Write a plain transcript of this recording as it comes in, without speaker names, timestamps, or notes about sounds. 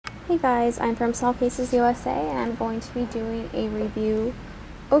Hey guys, I'm from CellCasesUSA and I'm going to be doing a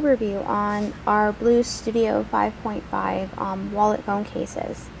overview on our BLU Studio 5.5 wallet phone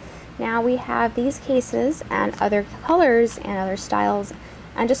cases. Now we have these cases and other colors and other styles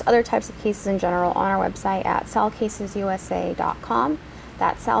and just other types of cases in general on our website at CellCasesUSA.com.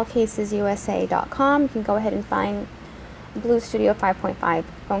 That's CellCasesUSA.com. You can go ahead and find BLU Studio 5.5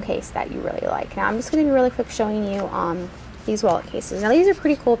 phone case that you really like. Now I'm just going to be really quick showing you these wallet cases. Now these are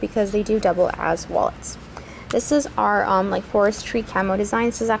pretty cool because they do double as wallets. This is our like forest tree camo design.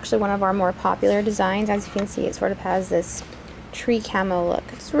 This is actually one of our more popular designs. As you can see, it sort of has this tree camo look.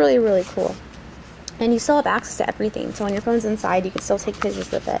 It's really, really cool. And you still have access to everything. So when your phone's inside, you can still take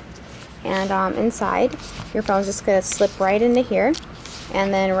pictures with it. And inside, your phone's just going to slip right into here.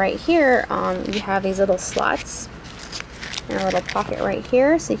 And then right here, you have these little slots and a little pocket right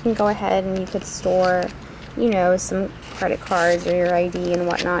here. So you can go ahead and you could store, you know, some credit cards or your ID and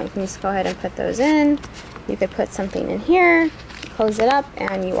whatnot. You can just go ahead and put those in. You could put something in here, close it up,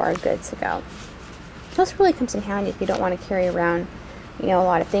 and you are good to go. This really comes in handy if you don't want to carry around, you know, a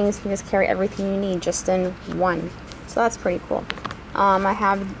lot of things. You can just carry everything you need just in one. So that's pretty cool. I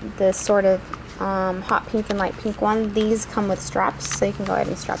have this sort of hot pink and light pink one. These come with straps, so you can go ahead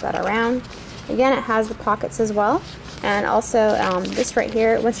and strap that around. Again, it has the pockets as well. And also this right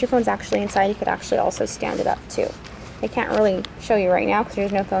here, once your phone's actually inside, you could actually also stand it up too. I can't really show you right now because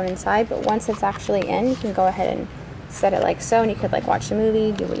there's no phone inside, but once it's actually in, you can go ahead and set it like so, and you could like watch a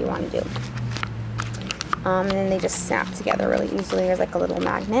movie, do what you want to do. And then they just snap together really easily. There's like a little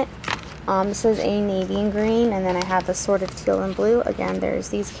magnet. This is a navy and green, and then I have a sort of teal and blue. Again, there's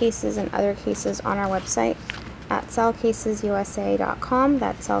these cases and other cases on our website at CellCasesUSA.com.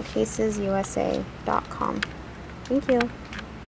 That's CellCasesUSA.com. Thank you.